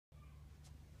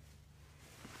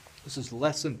This is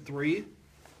lesson 3,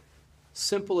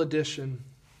 simple addition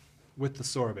with the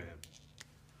Soroban.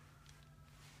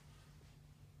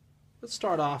 Let's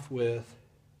start off with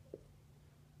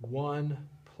 1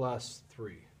 plus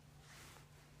 3.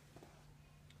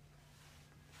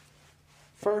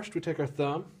 First, we take our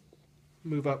thumb,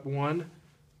 move up 1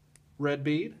 red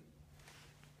bead,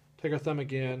 take our thumb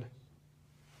again,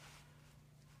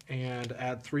 and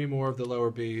add 3 more of the lower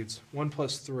beads. 1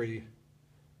 plus 3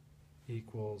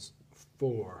 equals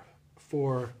 4.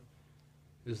 4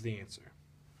 is the answer.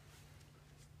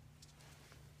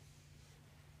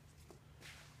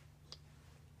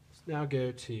 Let's now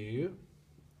go to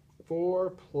 4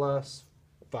 plus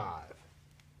 5.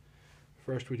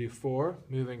 First we do 4,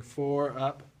 moving 4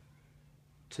 up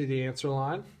to the answer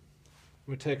line.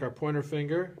 We take our pointer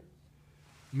finger,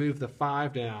 move the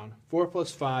 5 down. 4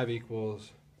 plus 5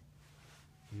 equals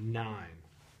 9.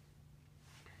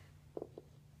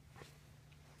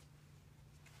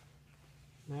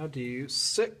 Now do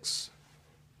 6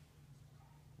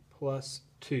 plus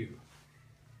 2.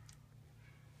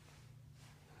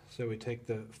 So we take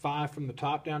the 5 from the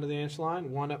top down to the answer line,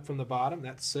 1 up from the bottom,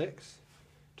 that's 6.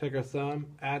 Take our thumb,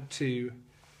 add 2.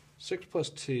 6 plus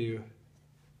 2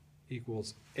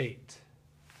 equals 8.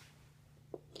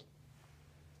 So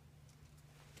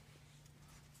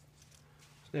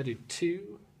now do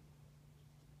 2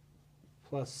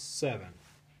 plus 7.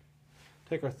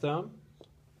 Take our thumb,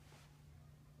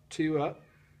 2 up.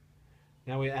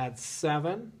 Now we add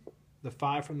 7, the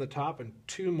 5 from the top, and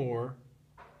 2 more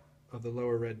of the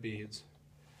lower red beads.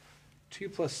 2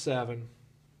 plus 7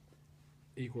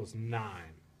 equals 9.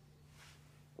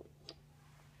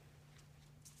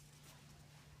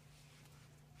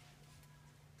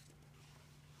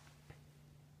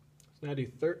 So now do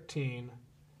 13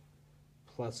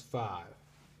 plus 5.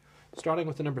 Starting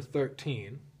with the number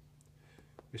 13,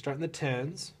 we start in the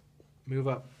tens, move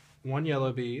up 1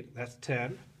 yellow bead, that's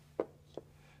 10,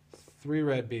 3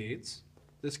 red beads.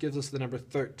 This gives us the number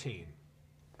 13.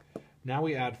 Now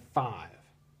we add 5.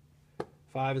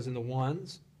 5 is in the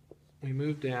ones. We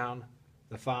move down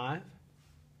the 5.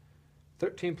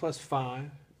 13 plus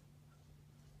 5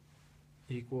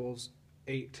 equals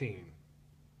 18.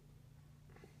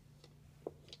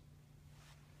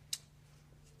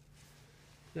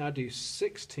 Now do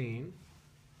 16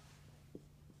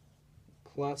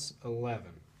 plus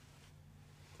 11.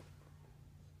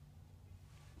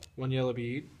 1 yellow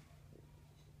bead,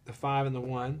 the 5 and the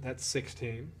 1, that's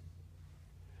 16.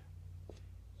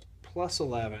 Plus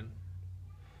 11.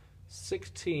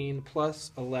 16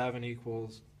 plus 11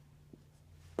 equals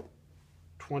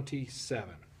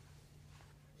 27.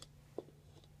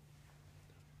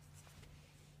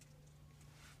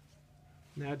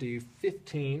 Now do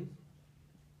 15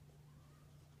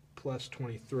 plus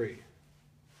 23.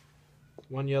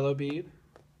 1 yellow bead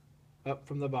up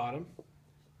from the bottom.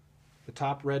 The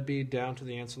top red bead down to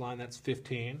the answer line, that's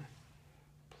 15.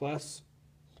 Plus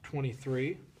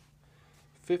 23.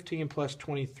 15 plus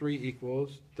 23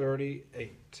 equals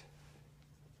 38.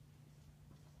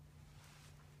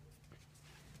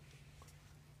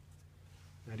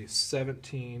 Now do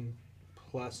 17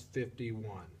 plus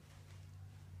 51.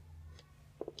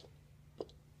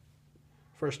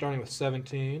 First starting with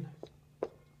 17.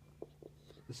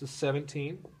 This is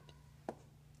 17. And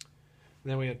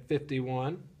then we had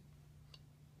 51.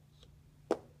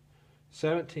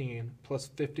 17 plus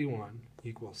 51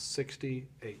 equals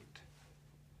 68.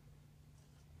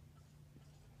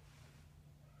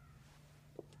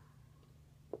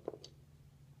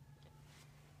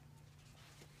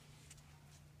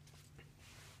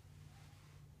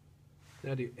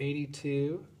 Now do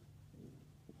 82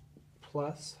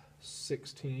 plus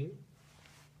 16.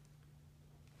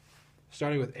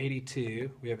 Starting with 82,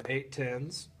 we have 8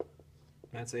 tens,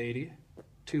 that's 80,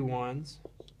 2 ones,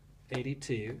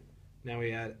 82. Now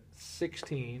we add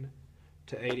 16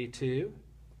 to 82,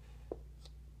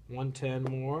 1 10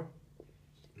 more,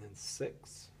 and then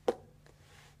 6.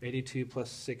 82 plus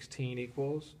 16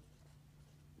 equals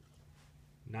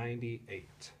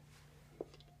 98.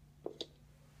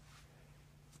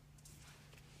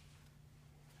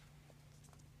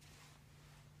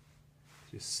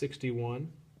 So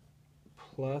 61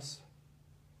 plus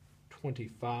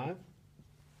 25.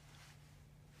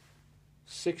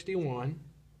 61.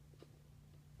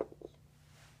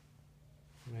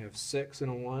 We have 6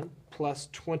 and a 1 plus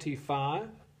 25.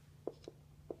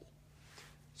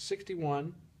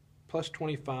 61 plus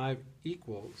 25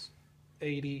 equals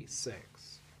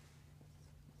 86.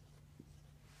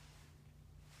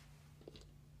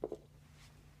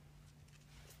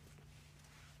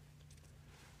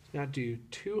 Now do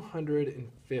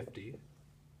 250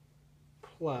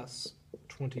 plus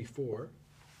 24.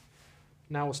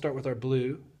 Now we'll start with our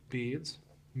blue beads,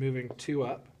 moving 2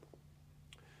 up,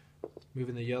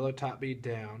 moving the yellow top bead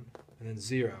down, and then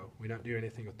 0. We don't do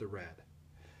anything with the red.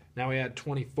 Now we add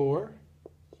 24,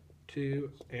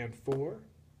 2 and 4.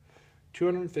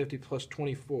 250 plus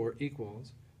 24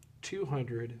 equals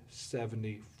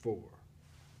 274.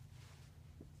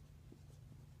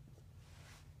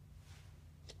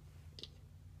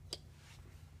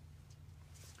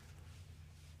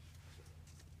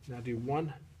 Now do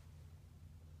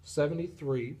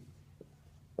 173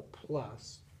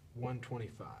 plus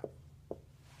 125.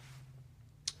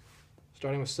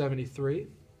 Starting with 73,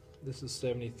 this is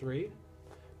 73.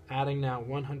 Adding now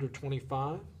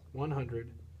 125,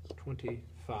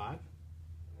 125.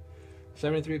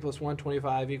 73 plus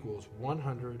 125 equals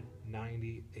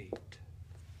 198.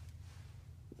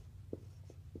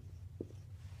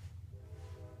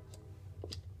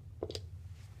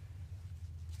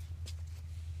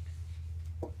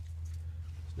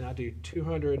 Now do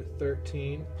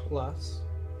 213 plus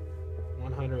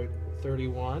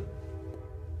 131.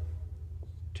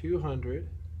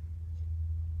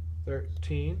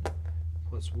 213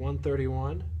 plus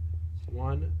 131,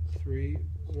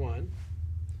 131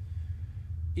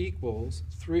 equals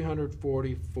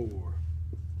 344.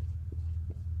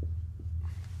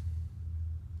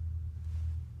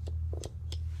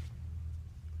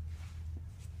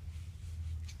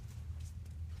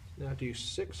 Now do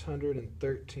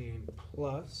 613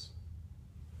 plus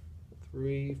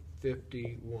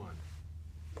 351.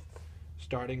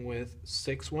 Starting with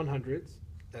 6 100s,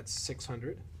 that's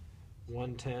 600,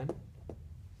 110,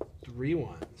 3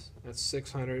 ones, that's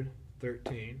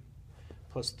 613,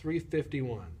 plus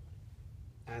 351.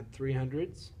 Add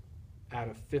 300s, add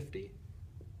a 50,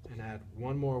 and add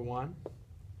one more 1.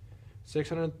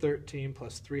 613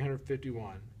 plus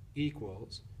 351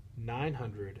 equals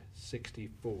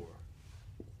 964.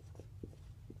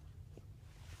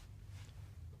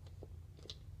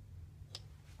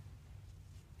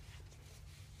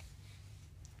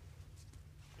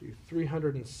 Do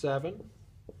 307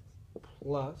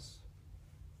 plus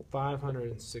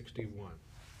 561.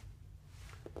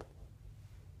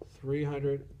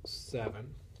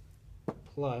 307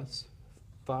 plus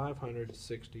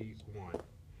 561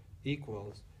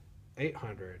 equals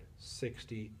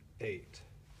 868.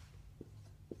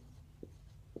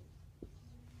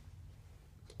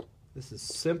 This is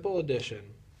simple addition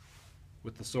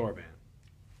with the Soroban.